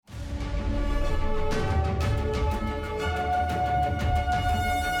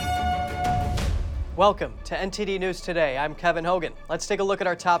Welcome to NTD News Today. I'm Kevin Hogan. Let's take a look at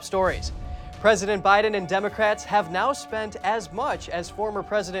our top stories. President Biden and Democrats have now spent as much as former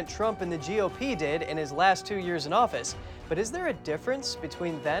President Trump and the GOP did in his last 2 years in office. But is there a difference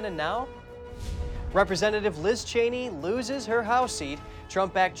between then and now? Representative Liz Cheney loses her House seat.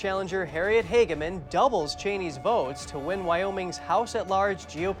 Trump-backed challenger Harriet Hageman doubles Cheney's votes to win Wyoming's House at-large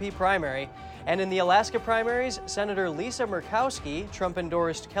GOP primary. And in the Alaska primaries, Senator Lisa Murkowski,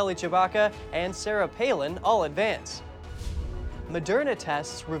 Trump-endorsed Kelly Tshibaka, and Sarah Palin all advance. Moderna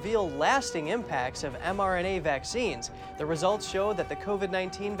tests reveal lasting impacts of mRNA vaccines. The results show that the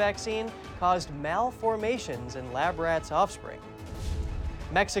COVID-19 vaccine caused malformations in lab rats' offspring.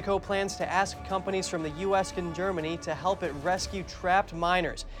 Mexico plans to ask companies from the U.S. and Germany to help it rescue trapped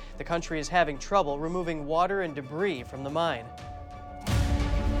miners. The country is having trouble removing water and debris from the mine.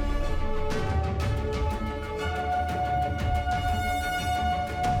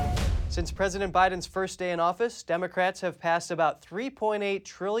 Since President Biden's first day in office, Democrats have passed about $3.8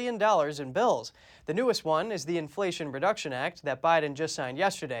 trillion in bills. The newest one is the Inflation Reduction Act that Biden just signed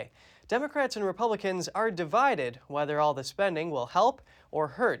yesterday. Democrats and Republicans are divided whether all the spending will help or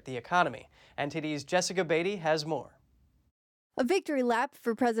hurt the economy. NTD's Jessica Beatty has more. A victory lap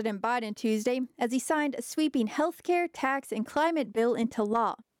for President Biden Tuesday as he signed a sweeping healthcare, tax, and climate bill into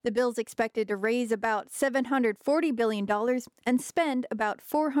law. The bill's expected to raise about $740 billion and spend about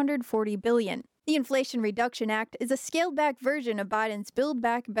 $440 billion. The Inflation Reduction Act is a scaled-back version of Biden's Build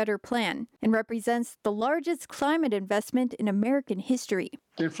Back Better plan and represents the largest climate investment in American history.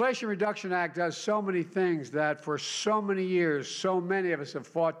 The Inflation Reduction Act does so many things that for so many years, so many of us have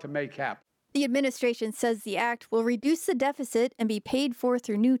fought to make happen. The administration says the act will reduce the deficit and be paid for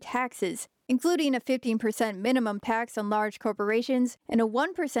through new taxes, including a 15% minimum tax on large corporations and a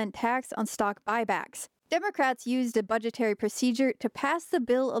 1% tax on stock buybacks. Democrats used a budgetary procedure to pass the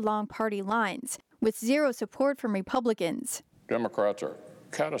bill along party lines, with zero support from Republicans. Democrats are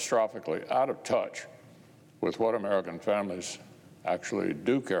catastrophically out of touch with what American families actually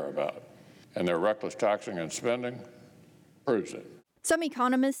do care about, and their reckless taxing and spending proves it. Some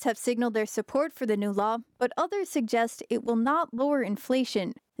economists have signaled their support for the new law, but others suggest it will not lower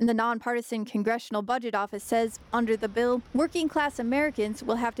inflation. And the nonpartisan Congressional Budget Office says, under the bill, working-class Americans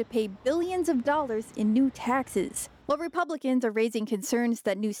will have to pay billions of dollars in new taxes. While Republicans are raising concerns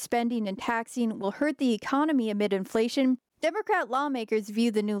that new spending and taxing will hurt the economy amid inflation, Democrat lawmakers view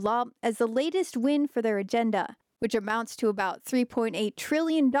the new law as the latest win for their agenda, which amounts to about $3.8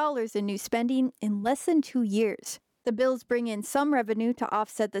 trillion in new spending in less than 2 years. The bills bring in some revenue to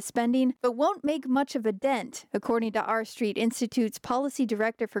offset the spending, but won't make much of a dent, according to R Street Institute's Policy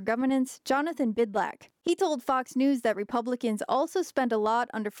Director for Governance, Jonathan Bidlack. He told Fox News that Republicans also spent a lot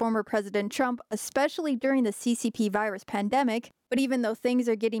under former President Trump, especially during the CCP virus pandemic. But even though things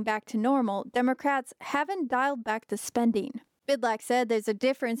are getting back to normal, Democrats haven't dialed back the spending. Bidlack said there's a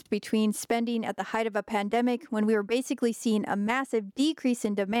difference between spending at the height of a pandemic when we were basically seeing a massive decrease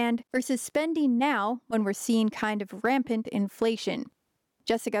in demand versus spending now when we're seeing kind of rampant inflation.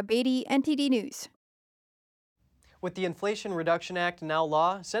 Jessica Beatty, NTD News. With the Inflation Reduction Act now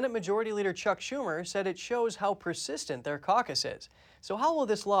law, Senate Majority Leader Chuck Schumer said it shows how persistent their caucus is. So how will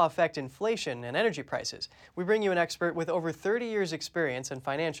this law affect inflation and energy prices? We bring you an expert with over 30 years' experience in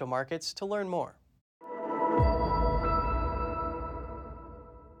financial markets to learn more.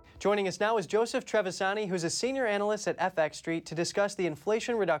 Joining us now is Joseph Trevisani, who's a senior analyst at FX Street, to discuss the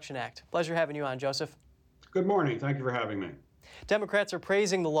Inflation Reduction Act. Pleasure having you on, Joseph. Good morning. Thank you for having me. Democrats are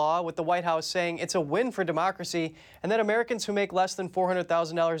praising the law, with the White House saying it's a win for democracy and that Americans who make less than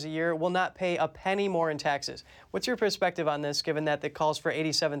 $400,000 a year will not pay a penny more in taxes. What's your perspective on this, given that it calls for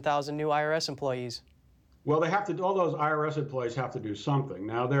 87,000 new IRS employees? Well, they have to. All those IRS employees have to do something.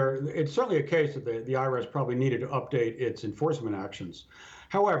 Now, it's certainly a case that the IRS probably needed to update its enforcement actions.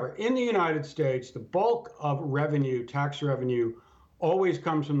 However, in the United States, the bulk of revenue, tax revenue, always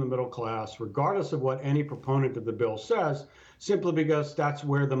comes from the middle class, regardless of what any proponent of the bill says, simply because that's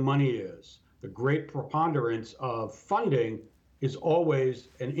where the money is. The great preponderance of funding is always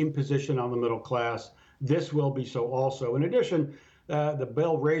an imposition on the middle class. This will be so also. In addition, the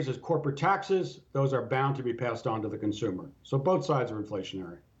bill raises corporate taxes. Those are bound to be passed on to the consumer. So both sides are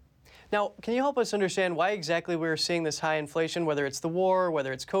inflationary. Now, can you help us understand why exactly we're seeing this high inflation, whether it's the war,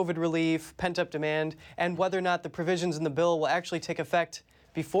 whether it's COVID relief, pent-up demand, and whether or not the provisions in the bill will actually take effect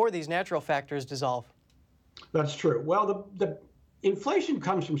before these natural factors dissolve? That's true. Well, the inflation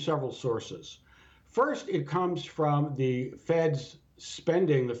comes from several sources. First, it comes from the Fed's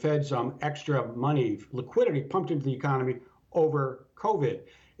spending, the Fed's extra money, liquidity pumped into the economy over COVID.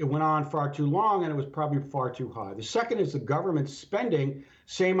 It went on far too long, and it was probably far too high. The second is the government spending,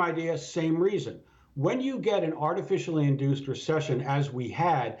 same idea, same reason. When you get an artificially induced recession, as we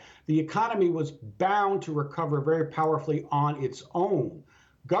had, the economy was bound to recover very powerfully on its own.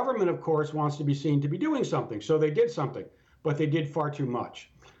 Government, of course, wants to be seen to be doing something, so they did something, but they did far too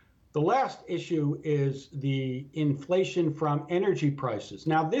much. The last issue is the inflation from energy prices.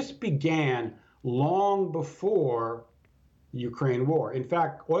 Now, this began long before the Ukraine war. In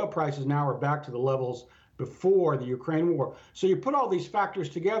fact, oil prices now are back to the levels before the Ukraine war. So you put all these factors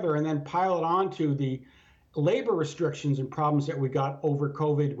together and then pile it onto the labor restrictions and problems that we got over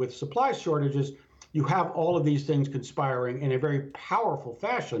COVID with supply shortages, you have all of these things conspiring in a very powerful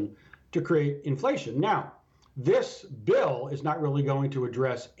fashion to create inflation. Now, this bill is not really going to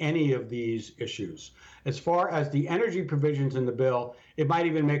address any of these issues. As far as the energy provisions in the bill, it might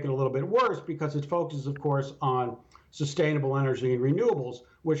even make it a little bit worse because it focuses, of course, on sustainable energy and renewables,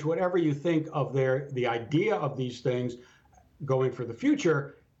 which, whatever you think of the idea of these things going for the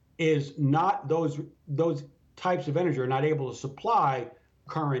future, is not those types of energy are not able to supply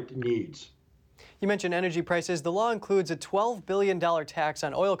current needs. You mentioned energy prices. The law includes a $12 billion tax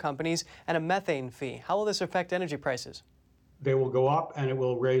on oil companies and a methane fee. How will this affect energy prices? They will go up and it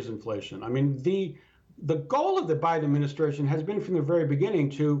will raise inflation. I mean, the goal of the Biden administration has been from the very beginning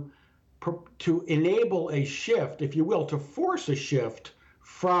to enable a shift, if you will, to force a shift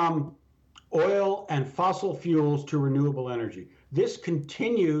from oil and fossil fuels to renewable energy. This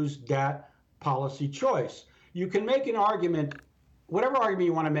continues that policy choice. You can make an argument, whatever argument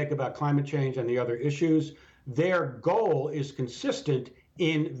you want to make about climate change and the other issues, their goal is consistent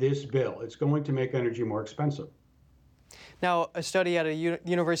in this bill. It's going to make energy more expensive. Now, a study at a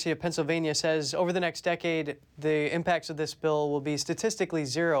University of Pennsylvania says over the next decade, the impacts of this bill will be statistically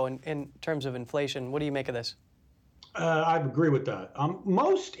zero in terms of inflation. What do you make of this? I agree with that.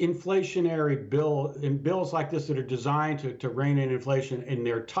 Most inflationary bills like this that are designed to rein in inflation in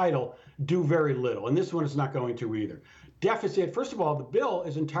their title do very little, and this one is not going to either. Deficit, first of all, the bill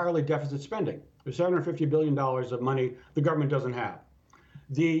is entirely deficit spending. There's $750 billion of money the government doesn't have.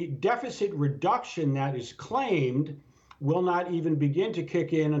 The deficit reduction that is claimed will not even begin to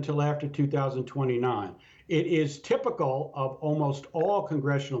kick in until after 2029. It is typical of almost all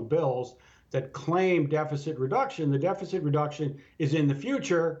congressional bills that claim deficit reduction. The deficit reduction is in the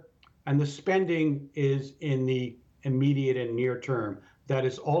future, and the spending is in the immediate and near term. That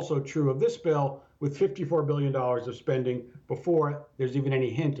is also true of this bill, with $54 billion of spending before there's even any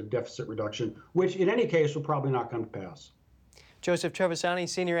hint of deficit reduction, which in any case will probably not come to pass. Joseph Trevisani,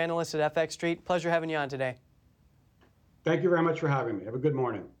 Senior Analyst at FX Street. Pleasure having you on today. Thank you very much for having me. Have a good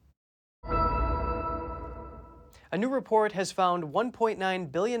morning. A new report has found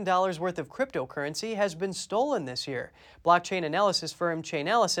 $1.9 billion worth of cryptocurrency has been stolen this year. Blockchain analysis firm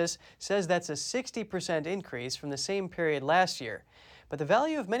Chainalysis says that's a 60% increase from the same period last year. But the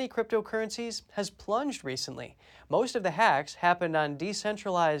value of many cryptocurrencies has plunged recently. Most of the hacks happened on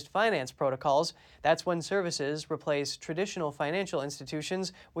decentralized finance protocols. That's when services replace traditional financial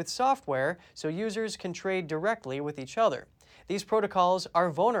institutions with software so users can trade directly with each other. These protocols are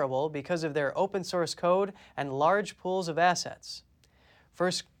vulnerable because of their open source code and large pools of assets.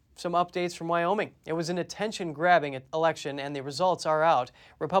 First, some updates from Wyoming. It was an attention-grabbing election, and the results are out.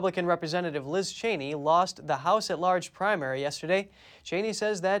 Republican Representative Liz Cheney lost the House-at-Large primary yesterday. Cheney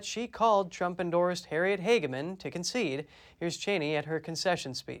says that she called Trump-endorsed Harriet Hageman to concede. Here's Cheney at her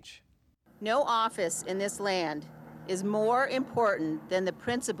concession speech. No office in this land is more important than the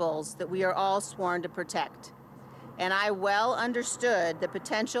principles that we are all sworn to protect. And I well understood the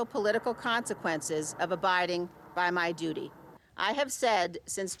potential political consequences of abiding by my duty. I have said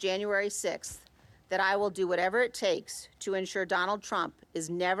since January 6th that I will do whatever it takes to ensure Donald Trump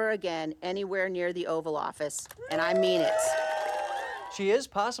is never again anywhere near the Oval Office, and I mean it. She is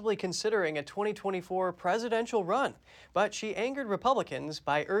possibly considering a 2024 presidential run, but she angered Republicans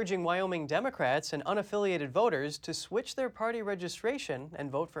by urging Wyoming Democrats and unaffiliated voters to switch their party registration and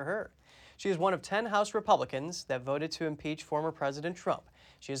vote for her. She is one of 10 House Republicans that voted to impeach former President Trump.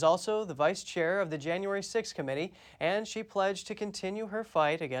 She is also the vice chair of the January 6th committee, and she pledged to continue her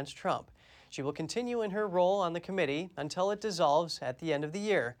fight against Trump. She will continue in her role on the committee until it dissolves at the end of the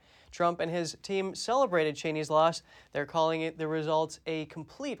year. Trump and his team celebrated Cheney's loss. They're calling it the results a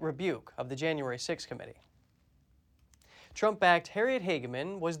complete rebuke of the January 6th committee. Trump-backed Harriet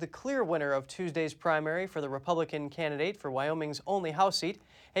Hageman was the clear winner of Tuesday's primary for the Republican candidate for Wyoming's only House seat.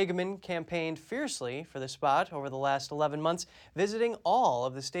 Hageman campaigned fiercely for the spot over the last 11 months, visiting all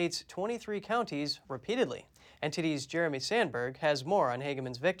of the state's 23 counties repeatedly. NTD's Jeremy Sandberg has more on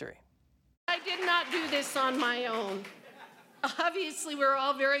Hageman's victory. I did not do this on my own. Obviously, we're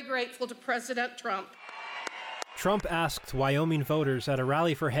all very grateful to President Trump. Trump asked Wyoming voters at a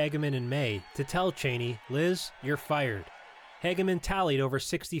rally for Hageman in May to tell Cheney, "Liz, you're fired." Hageman tallied over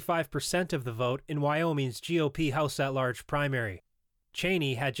 65% of the vote in Wyoming's GOP House at-large primary.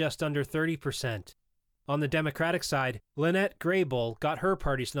 Cheney had just under 30%. On the Democratic side, Lynette Graybull got her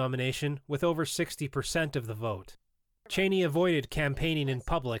party's nomination with over 60% of the vote. Cheney avoided campaigning in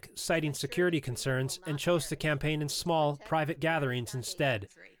public, citing security concerns, and chose to campaign in small, private gatherings instead.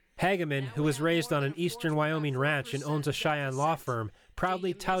 Hageman, who was raised on an eastern Wyoming ranch and owns a Cheyenne law firm,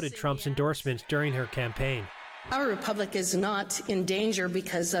 proudly touted Trump's endorsement during her campaign. Our republic is not in danger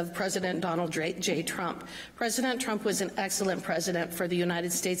because of President Donald J. Trump. President Trump was an excellent president for the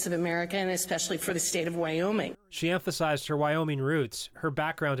United States of America and especially for the state of Wyoming. She emphasized her Wyoming roots, her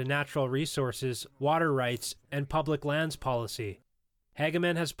background in natural resources, water rights, and public lands policy.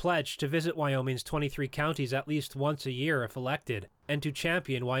 Hageman has pledged to visit Wyoming's 23 counties at least once a year if elected, and to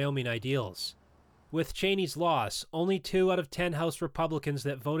champion Wyoming ideals. With Cheney's loss, only 2 out of 10 House Republicans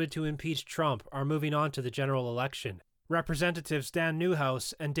that voted to impeach Trump are moving on to the general election. Representatives Dan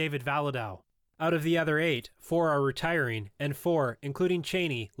Newhouse and David Valadao. Out of the other 8, 4 are retiring, and 4, including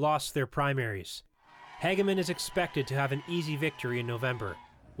Cheney, lost their primaries. Hageman is expected to have an easy victory in November.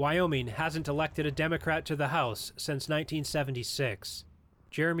 Wyoming hasn't elected a Democrat to the House since 1976.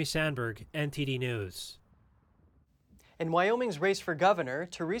 Jeremy Sandberg, NTD News. In Wyoming's race for governor,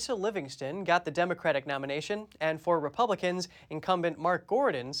 Teresa Livingston got the Democratic nomination, and for Republicans, incumbent Mark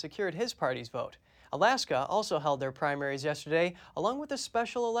Gordon secured his party's vote. Alaska also held their primaries yesterday, along with a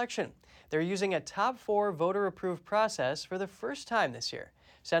special election. They're using a top 4 voter-approved process for the first time this year.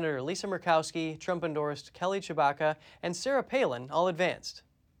 Senator Lisa Murkowski, Trump-endorsed Kelly Tshibaka, and Sarah Palin all advanced.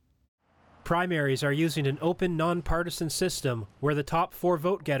 Primaries are using an open, nonpartisan system where the top 4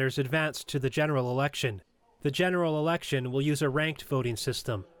 vote-getters advance to the general election. The general election will use a ranked voting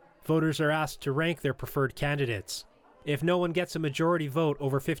system. Voters are asked to rank their preferred candidates. If no one gets a majority vote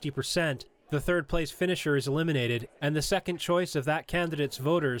over 50%, the third-place finisher is eliminated, and the second choice of that candidate's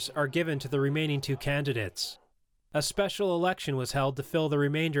voters are given to the remaining 2 candidates. A special election was held to fill the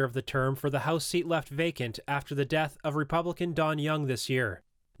remainder of the term for the House seat left vacant after the death of Republican Don Young this year.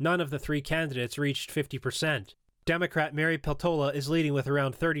 None of the 3 candidates reached 50%. Democrat Mary Peltola is leading with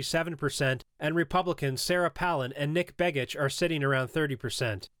around 37%, and Republicans Sarah Palin and Nick Begich are sitting around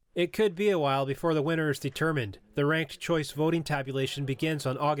 30%. It could be a while before the winner is determined. The ranked choice voting tabulation begins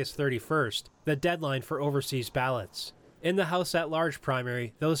on August 31st, the deadline for overseas ballots. In the House at-large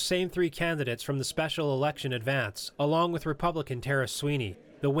primary, those same 3 candidates from the special election advance, along with Republican Tara Sweeney.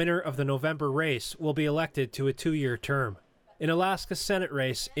 The winner of the November race will be elected to a 2-year term. In Alaska's Senate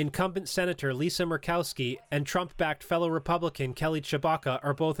race, incumbent Senator Lisa Murkowski and Trump-backed fellow Republican Kelly Tshibaka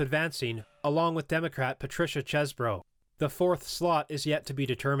are both advancing, along with Democrat Patricia Chesbrough. The 4th slot is yet to be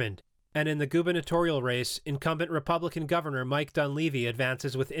determined. And in the gubernatorial race, incumbent Republican Governor Mike Dunleavy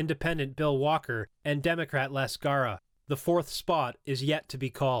advances with independent Bill Walker and Democrat Les Gara. The 4th spot is yet to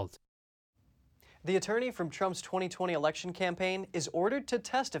be called. The attorney from Trump's 2020 election campaign is ordered to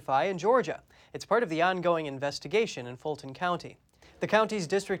testify in Georgia. It's part of the ongoing investigation in Fulton County. The county's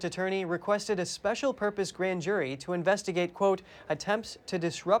district attorney requested a special purpose grand jury to investigate, quote, attempts to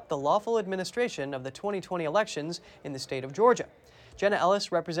disrupt the lawful administration of the 2020 elections in the state of Georgia. Jenna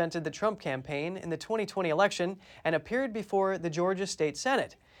Ellis represented the Trump campaign in the 2020 election and appeared before the Georgia State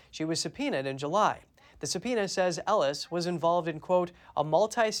Senate. She was subpoenaed in July. The subpoena says Ellis was involved in, quote, a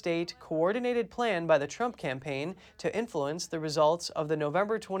multi-state coordinated plan by the Trump campaign to influence the results of the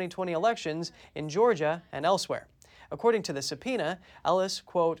November 2020 elections in Georgia and elsewhere. According to the subpoena, Ellis,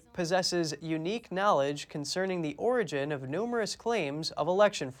 quote, possesses unique knowledge concerning the origin of numerous claims of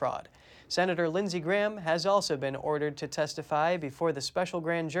election fraud. Senator Lindsey Graham has also been ordered to testify before the special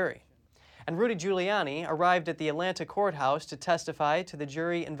grand jury. And Rudy Giuliani arrived at the Atlanta courthouse to testify to the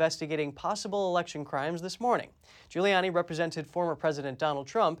jury investigating possible election crimes this morning. Giuliani represented former President Donald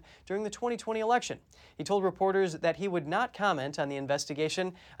Trump during the 2020 election. He told reporters that he would not comment on the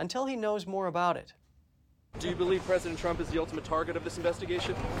investigation until he knows more about it. Do you believe President Trump is the ultimate target of this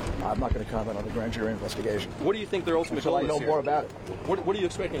investigation? I'm not going to comment on the grand jury investigation. What do you think their ultimate goal is here? I know more about it. What are you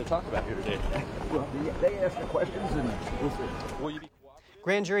expecting to talk about here today? Well, they ask the questions and we'll see. Will you be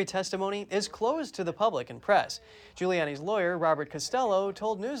Grand jury testimony is closed to the public and press. Giuliani's lawyer, Robert Costello,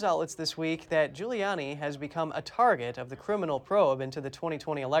 told news outlets this week that Giuliani has become a target of the criminal probe into the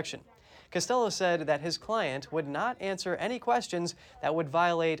 2020 election. Costello said that his client would not answer any questions that would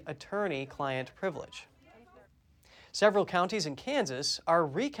violate attorney-client privilege. Several counties in Kansas are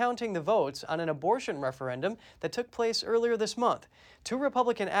recounting the votes on an abortion referendum that took place earlier this month. 2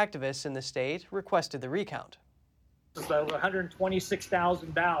 Republican activists in the state requested the recount. Over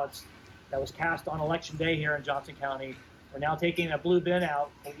 126,000 ballots that was cast on Election Day here in Johnson County. We're now taking a blue bin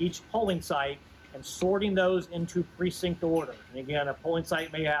out for each polling site and sorting those into precinct order. And again, a polling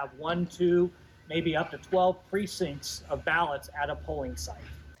site may have 1, 2, maybe up to 12 precincts of ballots at a polling site.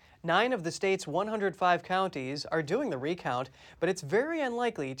 9 of the state's 105 counties are doing the recount, but it's very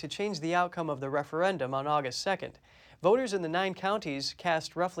unlikely to change the outcome of the referendum on August 2nd. Voters in the 9 counties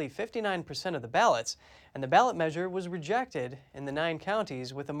cast roughly 59% of the ballots, and the ballot measure was rejected in the 9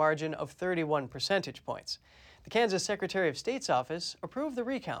 counties with a margin of 31 percentage points. The Kansas Secretary of State's office approved the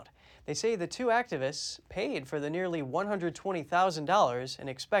recount. They say the 2 activists paid for the nearly $120,000 in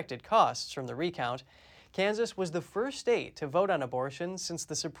expected costs from the recount. Kansas was the first state to vote on abortion since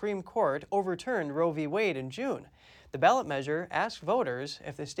the Supreme Court overturned Roe v. Wade in June. The ballot measure asked voters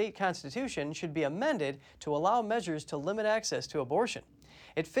if the state constitution should be amended to allow measures to limit access to abortion.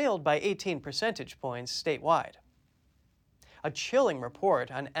 It failed by 18 percentage points statewide. A chilling report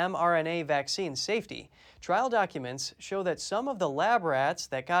on mRNA vaccine safety. Trial documents show that some of the lab rats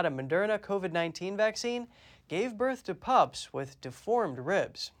that got a Moderna COVID-19 vaccine gave birth to pups with deformed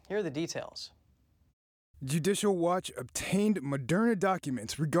ribs. Here are the details. Judicial Watch obtained Moderna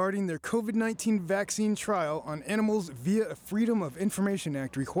documents regarding their COVID-19 vaccine trial on animals via a Freedom of Information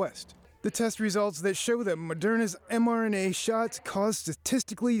Act request. The test results that show that Moderna's mRNA shots caused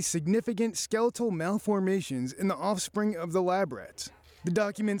statistically significant skeletal malformations in the offspring of the lab rats. The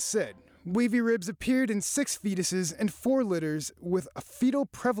documents said wavy ribs appeared in 6 fetuses and 4 litters with a fetal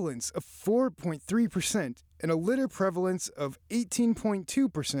prevalence of 4.3% and a litter prevalence of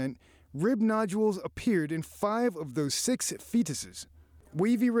 18.2%. Rib nodules appeared in 5 of those 6 fetuses.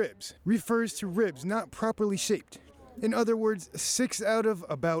 Wavy ribs refers to ribs not properly shaped. In other words, 6 out of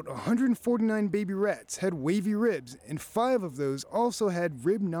about 149 baby rats had wavy ribs, and 5 of those also had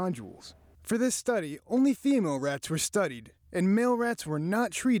rib nodules. For this study, only female rats were studied, and male rats were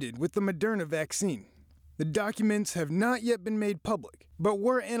not treated with the Moderna vaccine. The documents have not yet been made public, but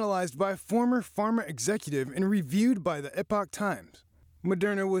were analyzed by a former pharma executive and reviewed by the Epoch Times.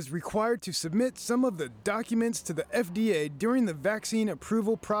 Moderna was required to submit some of the documents to the FDA during the vaccine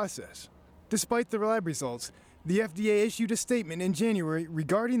approval process. Despite the lab results, the FDA issued a statement in January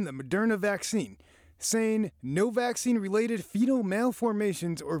regarding the Moderna vaccine, saying no vaccine-related fetal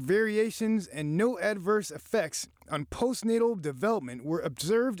malformations or variations and no adverse effects on postnatal development were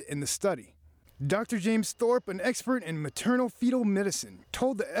observed in the study. Dr. James Thorpe, an expert in maternal fetal medicine,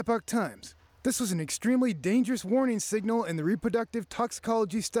 told the Epoch Times, "This was an extremely dangerous warning signal in the reproductive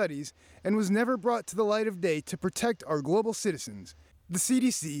toxicology studies and was never brought to the light of day to protect our global citizens. The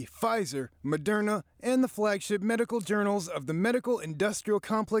CDC, Pfizer, Moderna, and the flagship medical journals of the medical industrial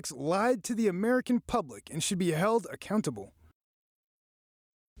complex lied to the American public and should be held accountable."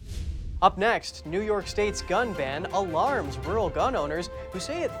 Up next, New York State's gun ban alarms rural gun owners who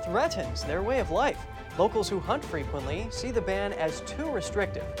say it threatens their way of life. Locals who hunt frequently see the ban as too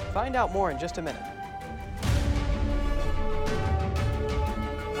restrictive. Find out more in just a minute.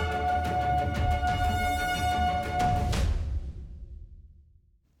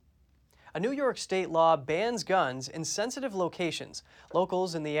 A New York state law bans guns in sensitive locations.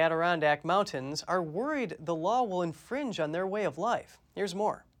 Locals in the Adirondack Mountains are worried the law will infringe on their way of life. Here's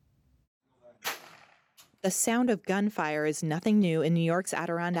more. The sound of gunfire is nothing new in New York's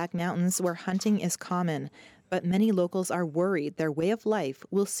Adirondack Mountains, where hunting is common. But many locals are worried their way of life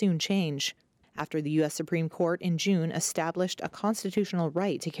will soon change. After the U.S. Supreme Court in June established a constitutional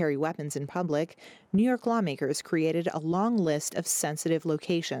right to carry weapons in public, New York lawmakers created a long list of sensitive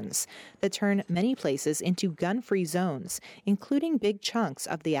locations that turn many places into gun-free zones, including big chunks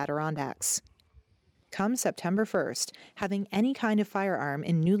of the Adirondacks. Come September 1st, having any kind of firearm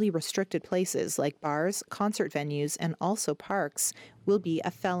in newly restricted places like bars, concert venues, and also parks will be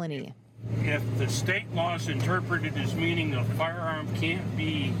a felony. If the state law is interpreted as meaning a firearm can't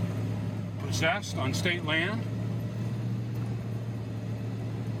be possessed on state land,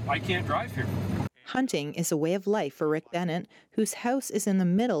 I can't drive here. Hunting is a way of life for Rick Bennett, whose house is in the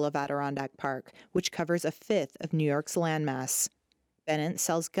middle of Adirondack Park, which covers a fifth of New York's landmass. Bennett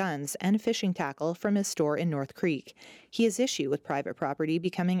sells guns and fishing tackle from his store in North Creek. He has issue with private property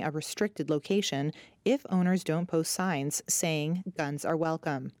becoming a restricted location if owners don't post signs saying guns are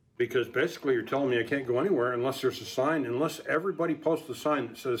welcome. Because basically you're telling me I can't go anywhere unless there's a sign, unless everybody posts a sign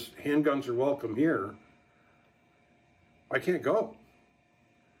that says handguns are welcome here. I can't go.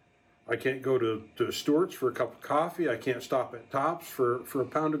 I can't go to Stewart's for a cup of coffee. I can't stop at Tops for a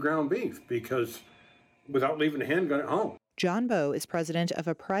pound of ground beef because without leaving a handgun at home. John Bowe is president of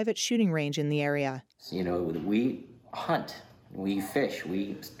a private shooting range in the area. You know, we hunt, we fish,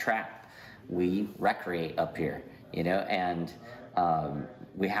 we trap, we recreate up here, you know, and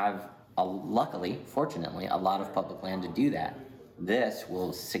we have luckily, fortunately, a lot of public land to do that. This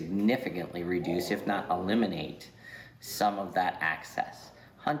will significantly reduce, if not eliminate, some of that access.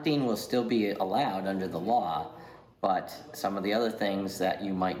 Hunting will still be allowed under the law, but some of the other things that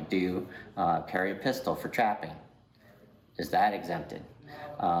you might do, carry a pistol for trapping, is that exempted?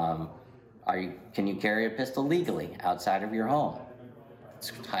 Can you carry a pistol legally outside of your home?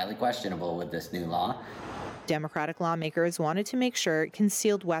 It's highly questionable with this new law. Democratic lawmakers wanted to make sure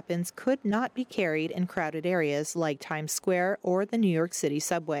concealed weapons could not be carried in crowded areas like Times Square or the New York City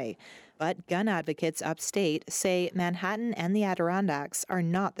subway. But gun advocates upstate say Manhattan and the Adirondacks are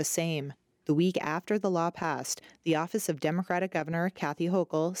not the same. The week after the law passed, the office of Democratic Governor Kathy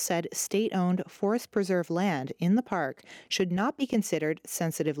Hochul said state-owned forest preserve land in the park should not be considered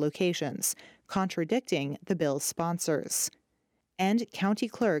sensitive locations, contradicting the bill's sponsors. And county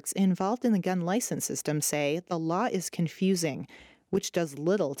clerks involved in the gun license system say the law is confusing, which does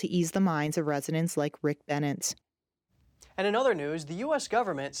little to ease the minds of residents like Rick Bennett. And in other news, the U.S.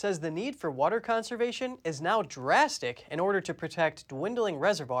 government says the need for water conservation is now drastic in order to protect dwindling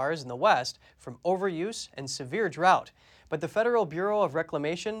reservoirs in the West from overuse and severe drought. But the Federal Bureau of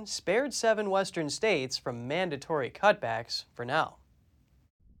Reclamation spared 7 western states from mandatory cutbacks for now.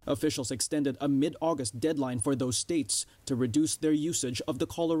 Officials extended a mid-August deadline for those states to reduce their usage of the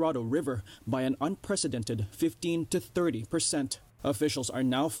Colorado River by an unprecedented 15 to 30%. Officials are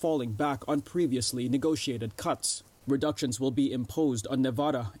now falling back on previously negotiated cuts. Reductions will be imposed on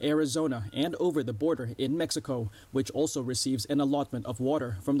Nevada, Arizona, and over the border in Mexico, which also receives an allotment of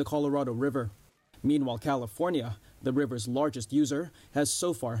water from the Colorado River. Meanwhile, California, the river's largest user, has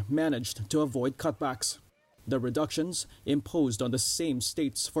so far managed to avoid cutbacks. The reductions, imposed on the same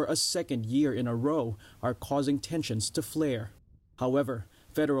states for a second year in a row, are causing tensions to flare. However,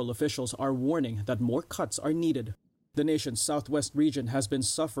 federal officials are warning that more cuts are needed. The nation's southwest region has been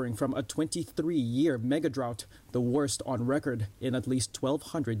suffering from a 23-year megadrought, the worst on record in at least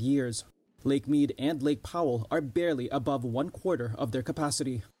 1,200 years. Lake Mead and Lake Powell are barely above 1/4 of their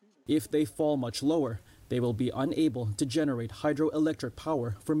capacity. If they fall much lower, they will be unable to generate hydroelectric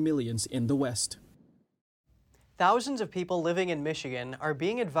power for millions in the West. Thousands of people living in Michigan are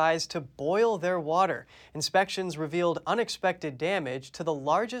being advised to boil their water. Inspections revealed unexpected damage to the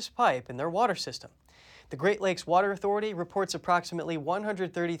largest pipe in their water system. The Great Lakes Water Authority reports approximately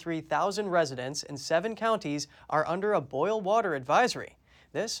 133,000 residents in 7 counties are under a boil water advisory.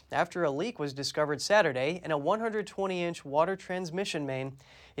 This after a leak was discovered Saturday in a 120-inch water transmission main.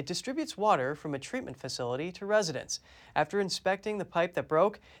 It distributes water from a treatment facility to residents. After inspecting the pipe that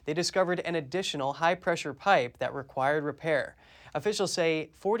broke, they discovered an additional high-pressure pipe that required repair. Officials say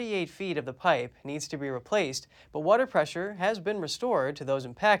 48 feet of the pipe needs to be replaced, but water pressure has been restored to those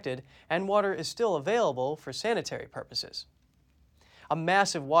impacted, and water is still available for sanitary purposes. A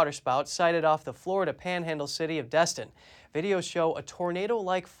massive waterspout sighted off the Florida Panhandle city of Destin. Videos show a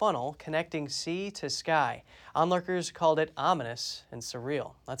tornado-like funnel connecting sea to sky. Onlookers called it ominous and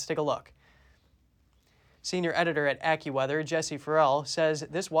surreal. Let's take a look. Senior editor at AccuWeather, Jesse Farrell, says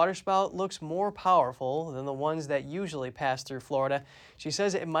this waterspout looks more powerful than the ones that usually pass through Florida. She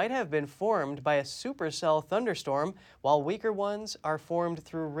says it might have been formed by a supercell thunderstorm, while weaker ones are formed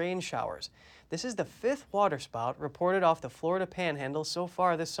through rain showers. This is the 5th waterspout reported off the Florida Panhandle so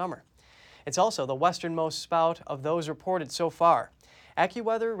far this summer. It's also the westernmost spout of those reported so far.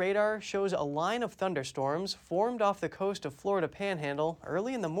 AccuWeather radar shows a line of thunderstorms formed off the coast of Florida Panhandle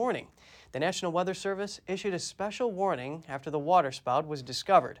early in the morning. The National Weather Service issued a special warning after the waterspout was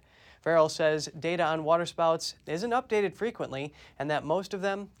discovered. Farrell says data on waterspouts isn't updated frequently and that most of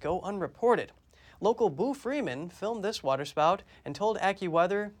them go unreported. Local Boo Freeman filmed this waterspout and told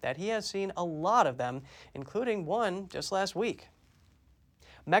AccuWeather that he has seen a lot of them, including one just last week.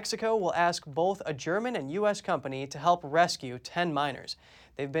 Mexico will ask both a German and U.S. company to help rescue 10 miners.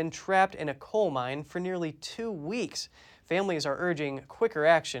 They've been trapped in a coal mine for nearly 2 weeks. Families are urging quicker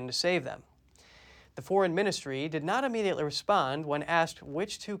action to save them. The Foreign Ministry did not immediately respond when asked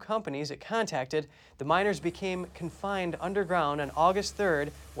which 2 companies it contacted. The miners became confined underground on August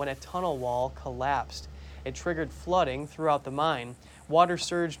 3rd when a tunnel wall collapsed. It triggered flooding throughout the mine. Water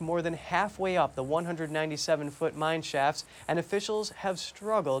surged more than halfway up the 197-foot mine shafts, and officials have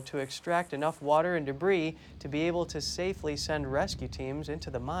struggled to extract enough water and debris to be able to safely send rescue teams into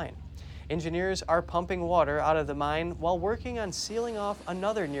the mine. Engineers are pumping water out of the mine while working on sealing off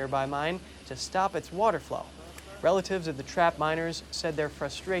another nearby mine to stop its water flow. Relatives of the trapped miners said their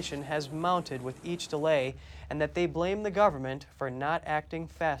frustration has mounted with each delay and that they blame the government for not acting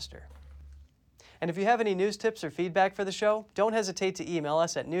faster. And if you have any news tips or feedback for the show, don't hesitate to email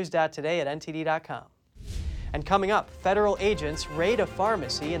us at news.today@ntd.com. And coming up, federal agents raid a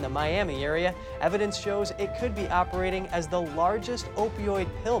pharmacy in the Miami area. Evidence shows it could be operating as the largest opioid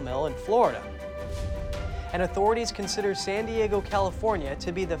pill mill in Florida. And authorities consider San Diego, California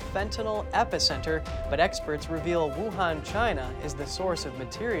to be the fentanyl epicenter, but experts reveal Wuhan, China is the source of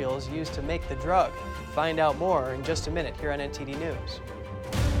materials used to make the drug. Find out more in just a minute here on NTD News.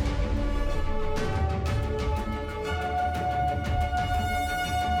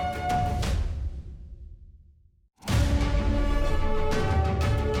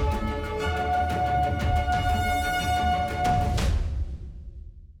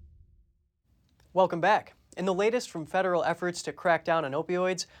 Welcome back. In the latest from federal efforts to crack down on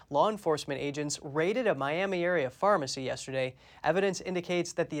opioids, law enforcement agents raided a Miami area pharmacy yesterday. Evidence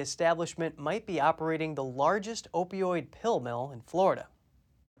indicates that the establishment might be operating the largest opioid pill mill in Florida.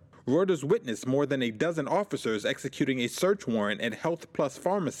 Reuters witnessed more than a dozen officers executing a search warrant at Health Plus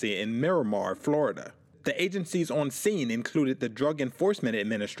Pharmacy in Miramar, Florida. The agencies on scene included the Drug Enforcement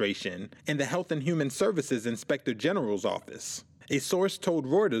Administration and the Health and Human Services Inspector General's office. A source told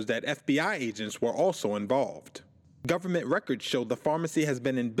Reuters that FBI agents were also involved. Government records show the pharmacy has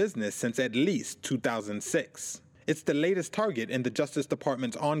been in business since at least 2006. It's the latest target in the Justice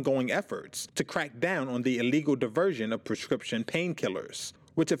Department's ongoing efforts to crack down on the illegal diversion of prescription painkillers,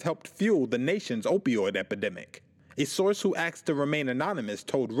 which have helped fuel the nation's opioid epidemic. A source who asked to remain anonymous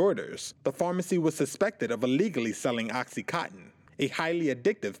told Reuters the pharmacy was suspected of illegally selling OxyContin, a highly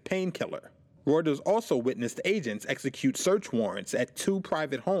addictive painkiller. Reuters also witnessed agents execute search warrants at 2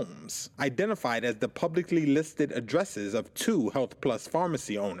 private homes, identified as the publicly listed addresses of 2 Health Plus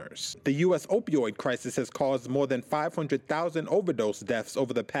pharmacy owners. The U.S. opioid crisis has caused more than 500,000 overdose deaths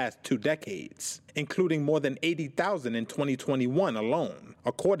over the past 2 decades, including more than 80,000 in 2021 alone,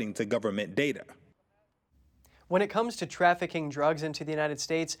 according to government data. When it comes to trafficking drugs into the United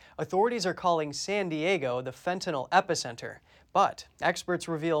States, authorities are calling San Diego the fentanyl epicenter. But experts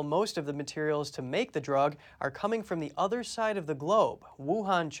reveal most of the materials to make the drug are coming from the other side of the globe,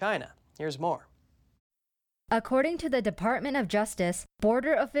 Wuhan, China. Here's more. According to the Department of Justice,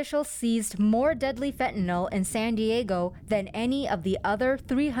 border officials seized more deadly fentanyl in San Diego than any of the other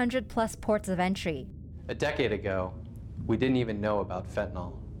 300-plus ports of entry. A decade ago, we didn't even know about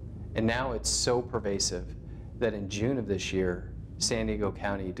fentanyl. And now it's so pervasive that in June of this year, San Diego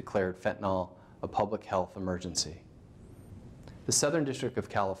County declared fentanyl a public health emergency. The Southern District of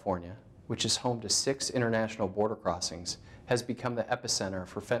California, which is home to 6 international border crossings, has become the epicenter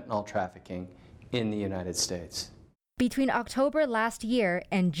for fentanyl trafficking in the United States. Between October last year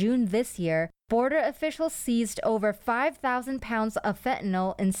and June this year, border officials seized over 5,000 pounds of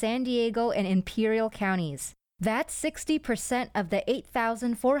fentanyl in San Diego and Imperial counties. That's 60% of the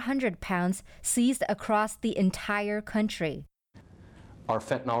 8,400 pounds seized across the entire country. Our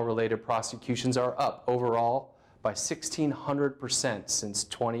fentanyl-related prosecutions are up overall by 1,600% since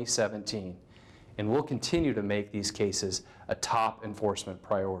 2017, and we'll continue to make these cases a top enforcement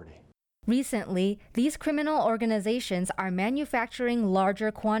priority. Recently, these criminal organizations are manufacturing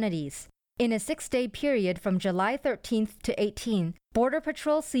larger quantities. In a 6-day period from July 13th to 18th, Border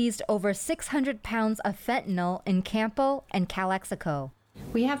Patrol seized over 600 pounds of fentanyl in Campo and Calexico.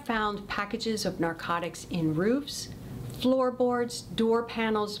 We have found packages of narcotics in roofs, floorboards, door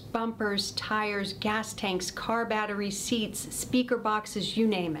panels, bumpers, tires, gas tanks, car batteries, seats, speaker boxes, you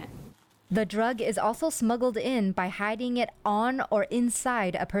name it. The drug is also smuggled in by hiding it on or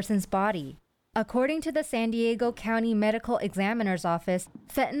inside a person's body. According to the San Diego County Medical Examiner's Office,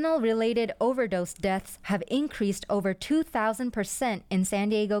 fentanyl-related overdose deaths have increased over 2,000% in San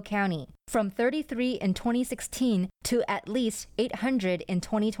Diego County, from 33 in 2016 to at least 800 in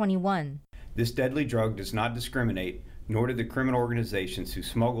 2021. This deadly drug does not discriminate, nor do the criminal organizations who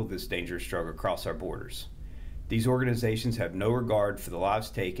smuggle this dangerous drug across our borders. These organizations have no regard for the lives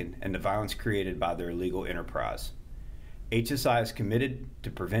taken and the violence created by their illegal enterprise. HSI is committed to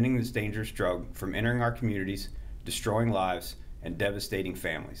preventing this dangerous drug from entering our communities, destroying lives, and devastating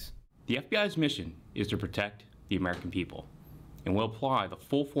families. The FBI's mission is to protect the American people, and we'll apply the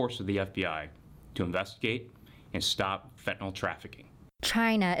full force of the FBI to investigate and stop fentanyl trafficking.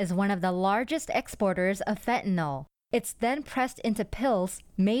 China is one of the largest exporters of fentanyl. It's then pressed into pills,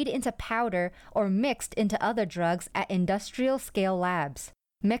 made into powder, or mixed into other drugs at industrial-scale labs.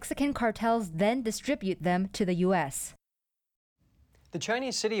 Mexican cartels then distribute them to the U.S. The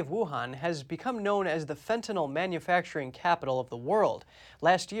Chinese city of Wuhan has become known as the fentanyl manufacturing capital of the world.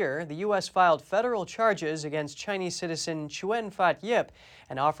 Last year, the U.S. filed federal charges against Chinese citizen Chuen Fat Yip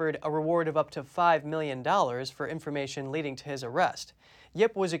and offered a reward of up to $5 million for information leading to his arrest.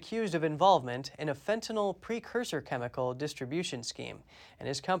 Yip was accused of involvement in a fentanyl precursor chemical distribution scheme, and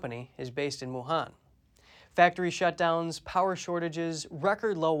his company is based in Wuhan. Factory shutdowns, power shortages,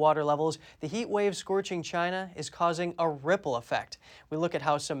 record low water levels, the heat wave scorching China is causing a ripple effect. We look at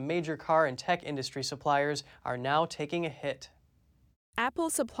how some major car and tech industry suppliers are now taking a hit. Apple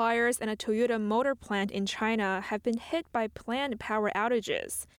suppliers and a Toyota motor plant in China have been hit by planned power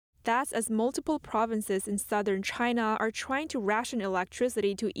outages. That's as multiple provinces in southern China are trying to ration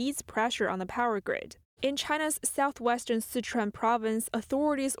electricity to ease pressure on the power grid. In China's southwestern Sichuan province,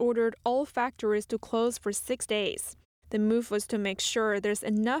 authorities ordered all factories to close for 6 days. The move was to make sure there's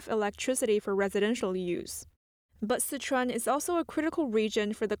enough electricity for residential use. But Sichuan is also a critical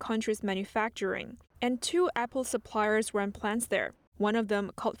region for the country's manufacturing, and 2 Apple suppliers run plants there. One of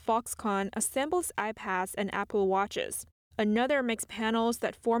them, called Foxconn, assembles iPads and Apple Watches. Another makes panels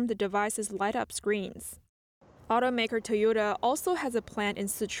that form the device's light-up screens. Automaker Toyota also has a plant in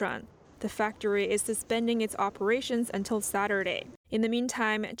Sichuan. The factory is suspending its operations until Saturday. In the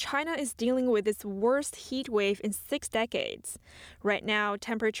meantime, China is dealing with its worst heat wave in 6 decades. Right now,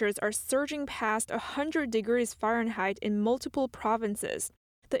 temperatures are surging past 100 degrees Fahrenheit in multiple provinces.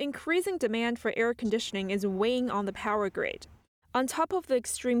 The increasing demand for air conditioning is weighing on the power grid. On top of the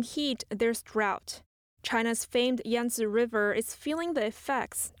extreme heat, there's drought. China's famed Yangtze River is feeling the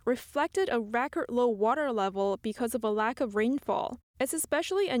effects, reflected a record low water level because of a lack of rainfall. It's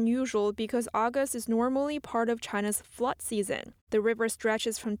especially unusual because August is normally part of China's flood season. The river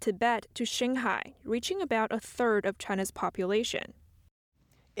stretches from Tibet to Shanghai, reaching about 1/3 of China's population.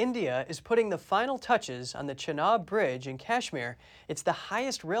 India is putting the final touches on the Chenab Bridge in Kashmir. It's the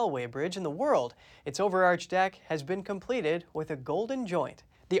highest railway bridge in the world. Its overarched deck has been completed with a golden joint.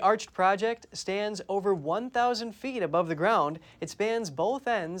 The arched project stands over 1,000 feet above the ground. It spans both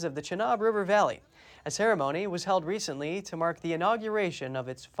ends of the Chenab River Valley. A ceremony was held recently to mark the inauguration of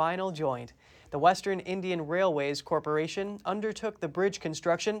its final joint. The Western Indian Railways Corporation undertook the bridge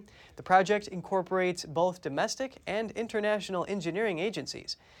construction. The project incorporates both domestic and international engineering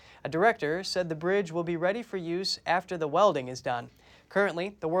agencies. A director said the bridge will be ready for use after the welding is done.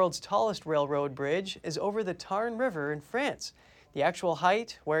 Currently, the world's tallest railroad bridge is over the Tarn River in France. The actual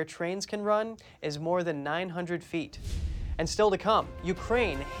height where trains can run is more than 900 feet. And still to come,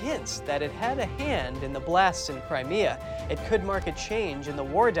 Ukraine hints that it had a hand in the blasts in Crimea. It could mark a change in the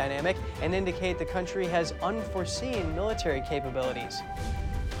war dynamic and indicate the country has unforeseen military capabilities.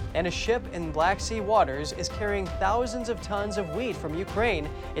 And a ship in Black Sea waters is carrying thousands of tons of wheat from Ukraine.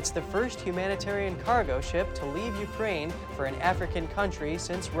 It's the first humanitarian cargo ship to leave Ukraine for an African country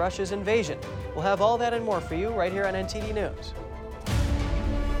since Russia's invasion. We'll have all that and more for you right here on NTD News.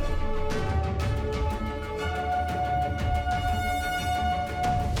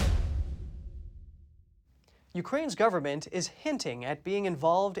 Ukraine's government is hinting at being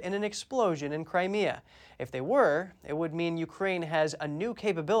involved in an explosion in Crimea. If they were, it would mean Ukraine has a new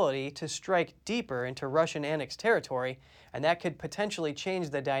capability to strike deeper into Russian annexed territory, and that could potentially change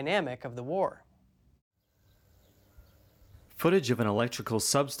the dynamic of the war. Footage of an electrical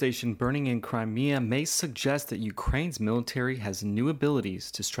substation burning in Crimea may suggest that Ukraine's military has new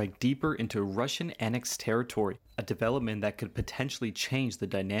abilities to strike deeper into Russian annexed territory, a development that could potentially change the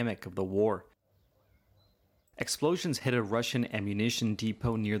dynamic of the war. Explosions hit a Russian ammunition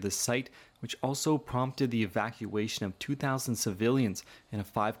depot near the site, which also prompted the evacuation of 2,000 civilians in a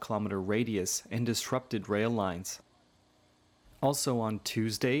 5-kilometer radius and disrupted rail lines. Also on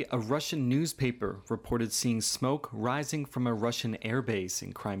Tuesday, a Russian newspaper reported seeing smoke rising from a Russian airbase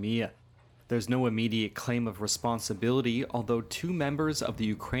in Crimea. There's no immediate claim of responsibility, although 2 members of the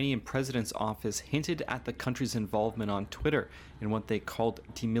Ukrainian president's office hinted at the country's involvement on Twitter in what they called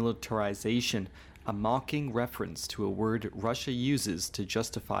demilitarization, a mocking reference to a word Russia uses to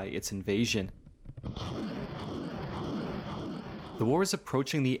justify its invasion. The war is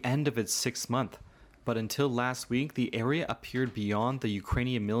approaching the end of its 6th month, but until last week, the area appeared beyond the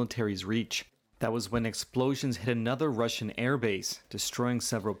Ukrainian military's reach. That was when explosions hit another Russian airbase, destroying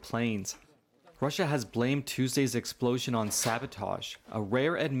several planes. Russia has blamed Tuesday's explosion on sabotage, a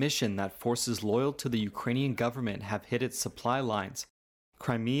rare admission that forces loyal to the Ukrainian government have hit its supply lines.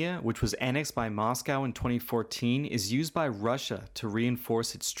 Crimea, which was annexed by Moscow in 2014, is used by Russia to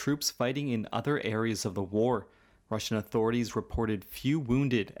reinforce its troops fighting in other areas of the war. Russian authorities reported few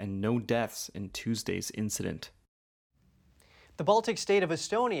wounded and no deaths in Tuesday's incident. The Baltic state of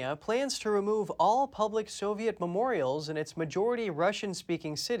Estonia plans to remove all public Soviet memorials in its majority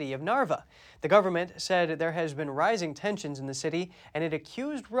Russian-speaking city of Narva. The government said there has been rising tensions in the city, and it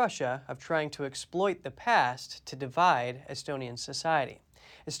accused Russia of trying to exploit the past to divide Estonian society.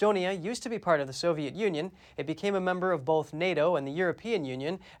 Estonia used to be part of the Soviet Union. It became a member of both NATO and the European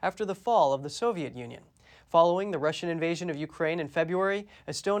Union after the fall of the Soviet Union. Following the Russian invasion of Ukraine in February,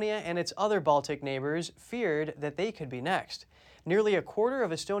 Estonia and its other Baltic neighbors feared that they could be next. Nearly a quarter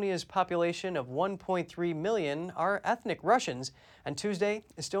of Estonia's population of 1.3 million are ethnic Russians. On Tuesday,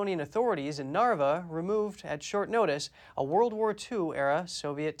 Estonian authorities in Narva removed, at short notice, a World War II-era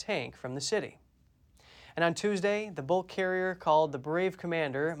Soviet tank from the city. And on Tuesday, the bulk carrier called the Brave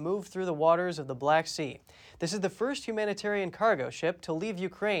Commander moved through the waters of the Black Sea. This is the first humanitarian cargo ship to leave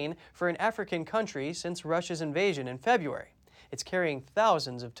Ukraine for an African country since Russia's invasion in February. It's carrying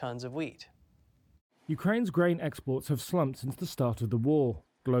thousands of tons of wheat. Ukraine's grain exports have slumped since the start of the war.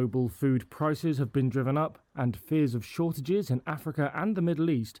 Global food prices have been driven up, and fears of shortages in Africa and the Middle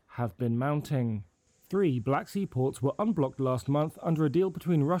East have been mounting. 3 Black Sea ports were unblocked last month under a deal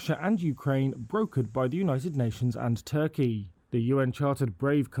between Russia and Ukraine brokered by the United Nations and Turkey. The UN-chartered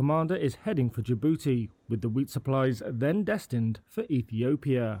Brave Commander is heading for Djibouti, with the wheat supplies then destined for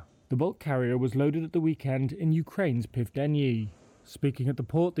Ethiopia. The bulk carrier was loaded at the weekend in Ukraine's Pivdeny. Speaking at the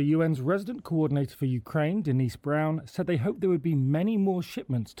port, the UN's resident coordinator for Ukraine, Denise Brown, said they hope there would be many more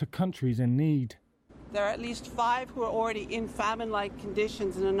shipments to countries in need. There are at least 5 who are already in famine-like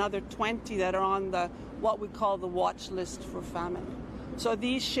conditions and another 20 that are on what we call the watch list for famine. So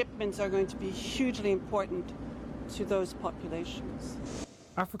these shipments are going to be hugely important to those populations.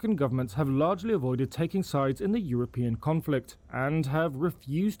 African governments have largely avoided taking sides in the European conflict and have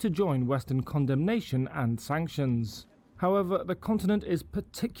refused to join Western condemnation and sanctions. However, the continent is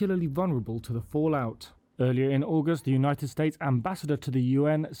particularly vulnerable to the fallout. Earlier in August, the United States ambassador to the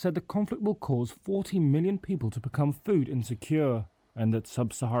UN said the conflict will cause 40 million people to become food insecure, and that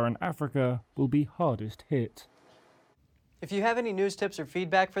sub-Saharan Africa will be hardest hit. If you have any news tips or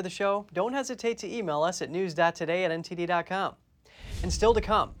feedback for the show, don't hesitate to email us at news.today@ntd.com. And still to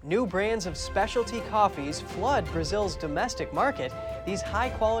come, new brands of specialty coffees flood Brazil's domestic market. These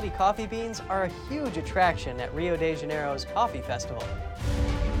high-quality coffee beans are a huge attraction at Rio de Janeiro's Coffee Festival.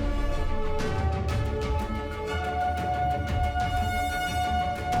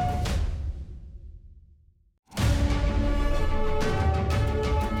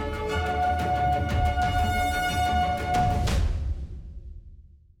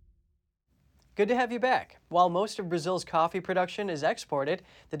 Good to have you back. While most of Brazil's coffee production is exported,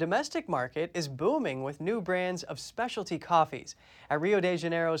 the domestic market is booming with new brands of specialty coffees. At Rio de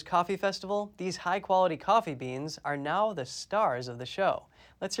Janeiro's Coffee Festival, these high-quality coffee beans are now the stars of the show.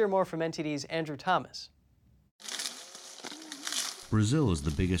 Let's hear more from NTD's Andrew Thomas. Brazil is the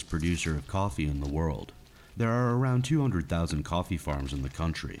biggest producer of coffee in the world. There are around 200,000 coffee farms in the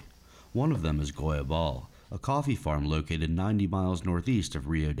country. One of them is Goiabal, a coffee farm located 90 miles northeast of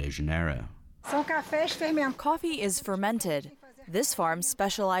Rio de Janeiro. Coffee is fermented. This farm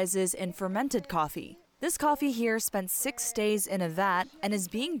specializes in fermented coffee. This coffee here spent 6 days in a vat and is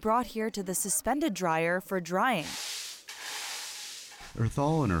being brought here to the suspended dryer for drying.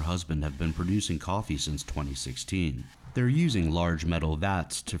 Erthal and her husband have been producing coffee since 2016. They're using large metal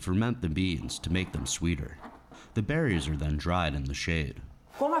vats to ferment the beans to make them sweeter. The berries are then dried in the shade.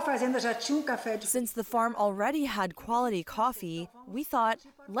 Since the farm already had quality coffee, we thought,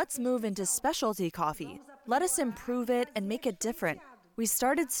 let's move into specialty coffee. Let us improve it and make it different. We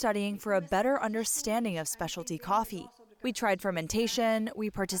started studying for a better understanding of specialty coffee. We tried fermentation, we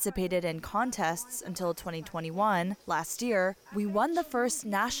participated in contests until 2021. Last year, we won the first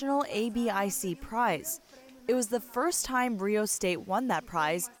national ABIC prize. It was the first time Rio State won that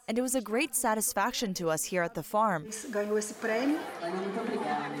prize, and it was a great satisfaction to us here at the farm.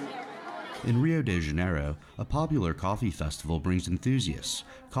 In Rio de Janeiro, a popular coffee festival brings enthusiasts,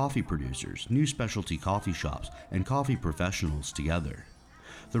 coffee producers, new specialty coffee shops, and coffee professionals together.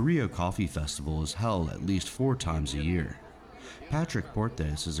 The Rio Coffee Festival is held at least 4 times a year. Patrick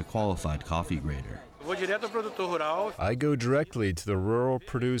Portes is a qualified coffee grader. I go directly to the rural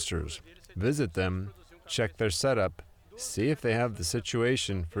producers, visit them, check their setup, see if they have the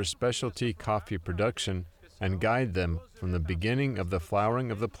situation for specialty coffee production, and guide them from the beginning of the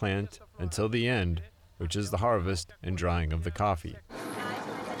flowering of the plant until the end, which is the harvest and drying of the coffee.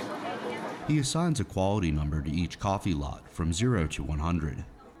 He assigns a quality number to each coffee lot from 0 to 100.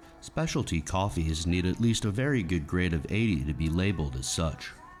 Specialty coffees need at least a very good grade of 80 to be labeled as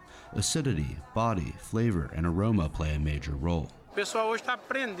such. Acidity, body, flavor, and aroma play a major role.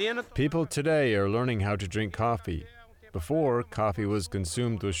 People today are learning how to drink coffee. Before, coffee was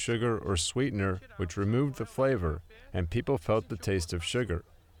consumed with sugar or sweetener, which removed the flavor, and people felt the taste of sugar.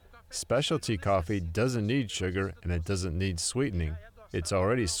 Specialty coffee doesn't need sugar and it doesn't need sweetening. It's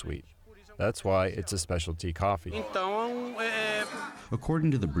already sweet. That's why it's a specialty coffee.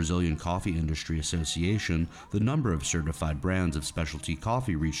 According to the Brazilian Coffee Industry Association, the number of certified brands of specialty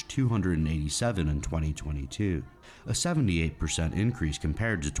coffee reached 287 in 2022, a 78% increase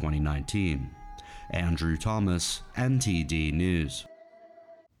compared to 2019. Andrew Thomas, NTD News.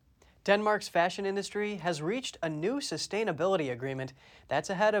 Denmark's fashion industry has reached a new sustainability agreement that's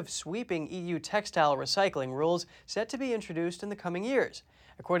ahead of sweeping EU textile recycling rules set to be introduced in the coming years.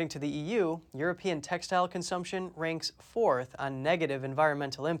 According to the EU, European textile consumption ranks 4th on negative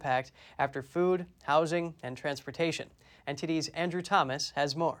environmental impact after food, housing, and transportation. NTD's Andrew Thomas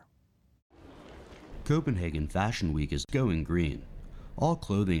has more. Copenhagen Fashion Week is going green. All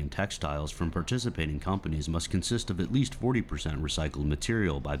clothing and textiles from participating companies must consist of at least 40% recycled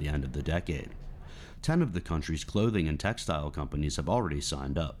material by the end of the decade. 10 of the country's clothing and textile companies have already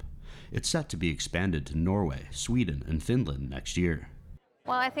signed up. It's set to be expanded to Norway, Sweden, and Finland next year.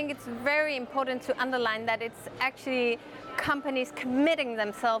 Well, I think it's very important to underline that it's actually companies committing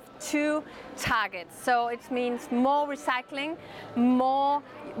themselves to targets. So it means more recycling, more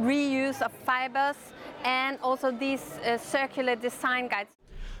reuse of fibers, and also these circular design guides.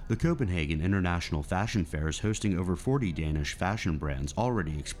 The Copenhagen International Fashion Fair is hosting over 40 Danish fashion brands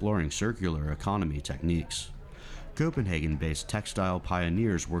already exploring circular economy techniques. Copenhagen-based Textile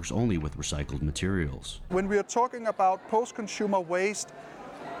Pioneers works only with recycled materials. When we are talking about post-consumer waste,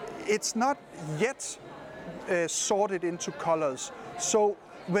 it's not yet sorted into colors. So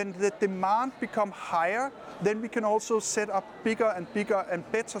when the demand becomes higher, then we can also set up bigger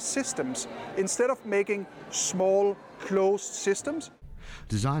and better systems instead of making small, closed systems.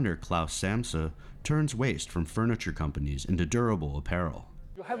 Designer Klaus Samse turns waste from furniture companies into durable apparel.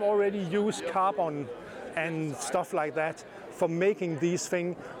 You have already used carbon and stuff like that for making these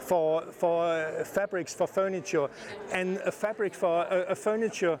things for fabrics for furniture, and a fabric for a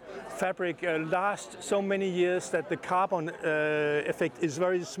furniture fabric lasts so many years that the carbon effect is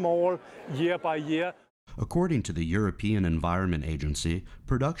very small year by year. According to the European Environment Agency,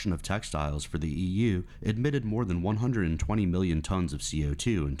 production of textiles for the EU emitted more than 120 million tons of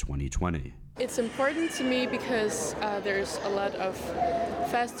CO2 in 2020. It's important to me because there's a lot of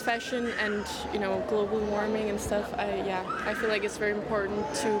fast fashion and global warming and stuff. I feel like it's very important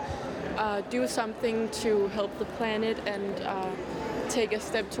to do something to help the planet and take a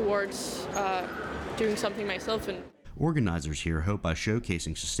step towards doing something myself. And organizers here hope by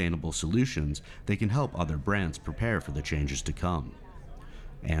showcasing sustainable solutions, they can help other brands prepare for the changes to come.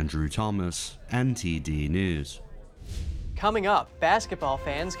 Andrew Thomas, NTD News. Coming up, basketball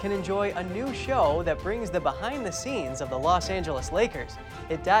fans can enjoy a new show that brings the behind the scenes of the Los Angeles Lakers.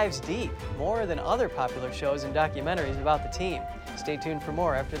 It dives deep, more than other popular shows and documentaries about the team. Stay tuned for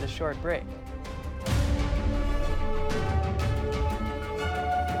more after this short break.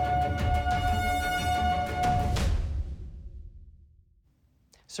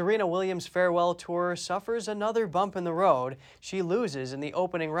 Serena Williams' farewell tour suffers another bump in the road. She loses in the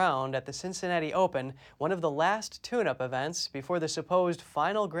opening round at the Cincinnati Open, one of the last tune-up events before the supposed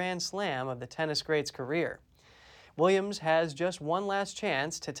final Grand Slam of the tennis great's career. Williams has just one last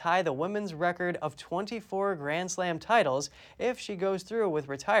chance to tie the women's record of 24 Grand Slam titles if she goes through with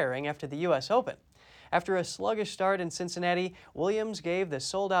retiring after the U.S. Open. After a sluggish start in Cincinnati, Williams gave the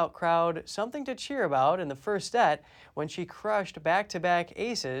sold-out crowd something to cheer about in the first set when she crushed back-to-back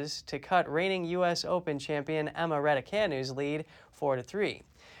aces to cut reigning U.S. Open champion Emma Raducanu's lead 4-3.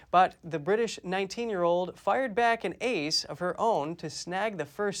 But the British 19-year-old fired back an ace of her own to snag the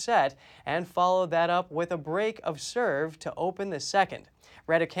first set and followed that up with a break of serve to open the second.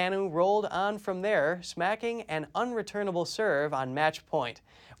 Raducanu rolled on from there, smacking an unreturnable serve on match point.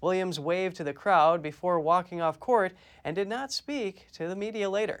 Williams waved to the crowd before walking off court and did not speak to the media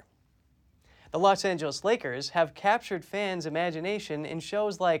later. The Los Angeles Lakers have captured fans' imagination in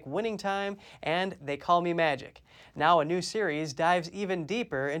shows like Winning Time and They Call Me Magic. Now a new series dives even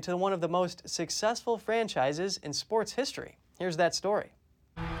deeper into one of the most successful franchises in sports history. Here's that story.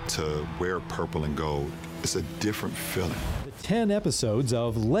 To wear purple and gold, it's a different feeling. 10 episodes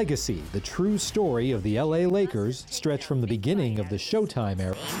of Legacy, the true story of the LA Lakers, stretch from the beginning of the Showtime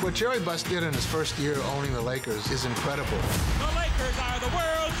era. What Jerry Buss did in his first year owning the Lakers is incredible. The Lakers are the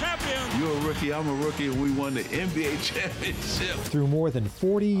world champions. You're a rookie, I'm a rookie, and we won the NBA championship. Through more than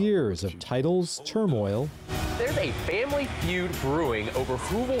 40 years of titles, turmoil. There's a family feud brewing over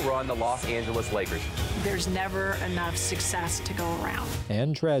who will run the Los Angeles Lakers. There's never enough success to go around.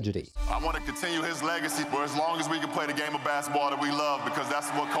 And tragedy. I want to continue his legacy for as long as we can play the game of basketball that we love, because that's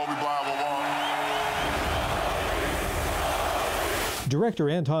what Kobe Bryant will want. Director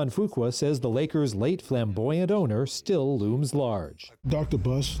Anton Fuqua says the Lakers' late flamboyant owner still looms large. Dr.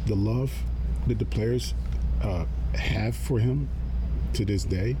 Buss, the love that the players have for him to this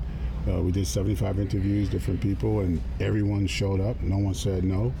day. We did 75 interviews, different people, and everyone showed up. No one said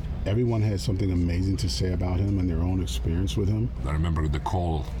no. Everyone had something amazing to say about him and their own experience with him. I remember the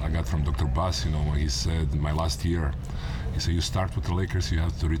call I got from Dr. Bass, when he said my last year, he said, you start with the Lakers, you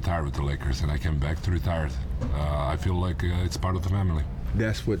have to retire with the Lakers. And I came back to retire. I feel like it's part of the family.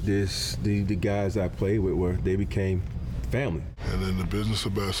 That's what the guys I played with were. They became family. And then the business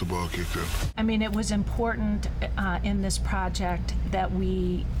of basketball kicked in. I mean, it was important in this project that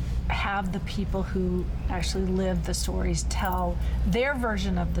we have the people who actually live the stories tell their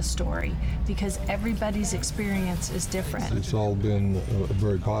version of the story, because everybody's experience is different. It's all been a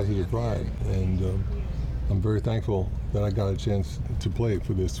very positive ride, and I'm very thankful that I got a chance to play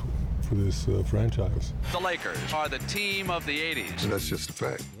for this franchise. The Lakers are the team of the 80s. And that's just a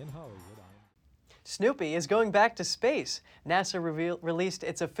fact. Snoopy is going back to space. NASA released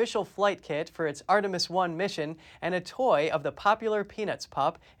its official flight kit for its Artemis 1 mission, and a toy of the popular Peanuts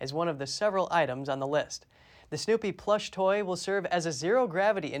pup is one of the several items on the list. The Snoopy plush toy will serve as a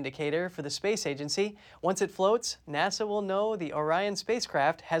zero-gravity indicator for the space agency. Once it floats, NASA will know the Orion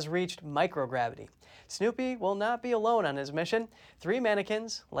spacecraft has reached microgravity. Snoopy will not be alone on his mission. 3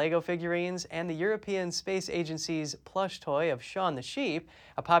 mannequins, Lego figurines, and the European Space Agency's plush toy of Shaun the Sheep,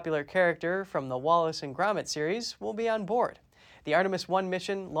 a popular character from the Wallace and Gromit series, will be on board. The Artemis 1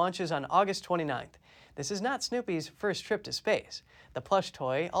 mission launches on August 29th. This is not Snoopy's first trip to space. The plush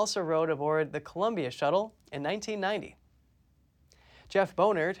toy also rode aboard the Columbia shuttle in 1990. Jeff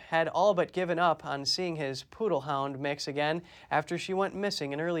Bonert had all but given up on seeing his poodle hound mix again after she went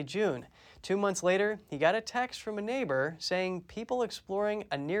missing in early June. 2 months later, he got a text from a neighbor saying people exploring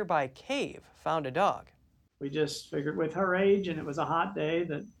a nearby cave found a dog. We just figured with her age, and it was a hot day,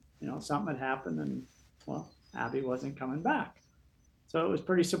 that something had happened, and well, Abby wasn't coming back. So it was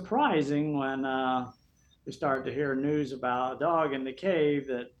pretty surprising when we started to hear news about a dog in the cave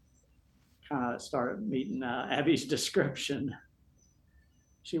that kind of started meeting Abby's description.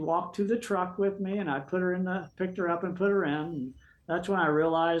 She walked to the truck with me, and I picked her up and put her in. And that's when I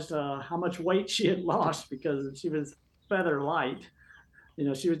realized how much weight she had lost, because she was feather light.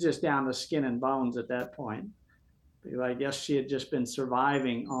 She was just down to skin and bones at that point. Because I guess she had just been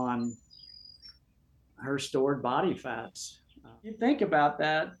surviving on her stored body fats. You think about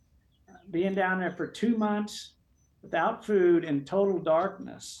that, being down there for 2 months without food in total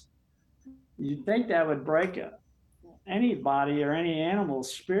darkness. You'd think that would break anybody or any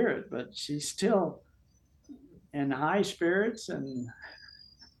animal's spirit, but she's still in high spirits, and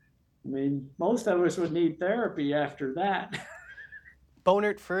I mean, most of us would need therapy after that.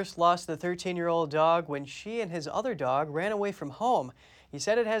 Bonert first lost the 13-year-old dog when she and his other dog ran away from home. He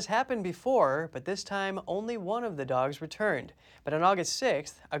said it has happened before, but this time only one of the dogs returned. But on August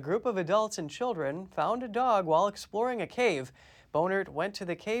 6th, a group of adults and children found a dog while exploring a cave. Bonert went to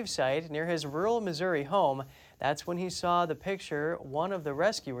the cave site near his rural Missouri home. That's when he saw the picture one of the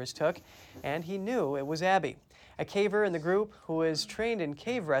rescuers took, and he knew it was Abby. A caver in the group who is trained in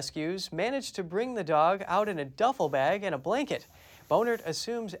cave rescues managed to bring the dog out in a duffel bag and a blanket. Bonert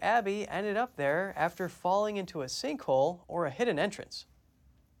assumes Abby ended up there after falling into a sinkhole or a hidden entrance.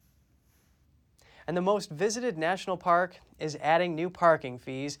 And the most visited national park is adding new parking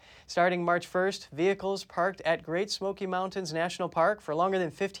fees. Starting March 1st, vehicles parked at Great Smoky Mountains National Park for longer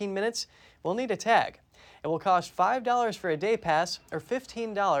than 15 minutes will need a tag. It will cost $5 for a day pass or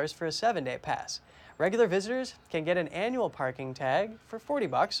 $15 for a 7-day pass. Regular visitors can get an annual parking tag for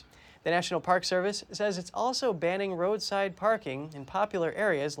 $40. The National Park Service says it's also banning roadside parking in popular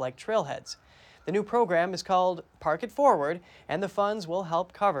areas like trailheads. The new program is called Park It Forward, and the funds will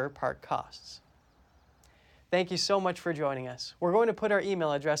help cover park costs. Thank you so much for joining us. We're going to put our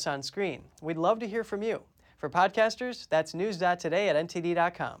email address on screen. We'd love to hear from you. For podcasters, that's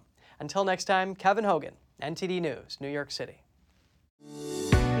news.today@ntd.com. Until next time, Kevin Hogan, NTD News, New York City.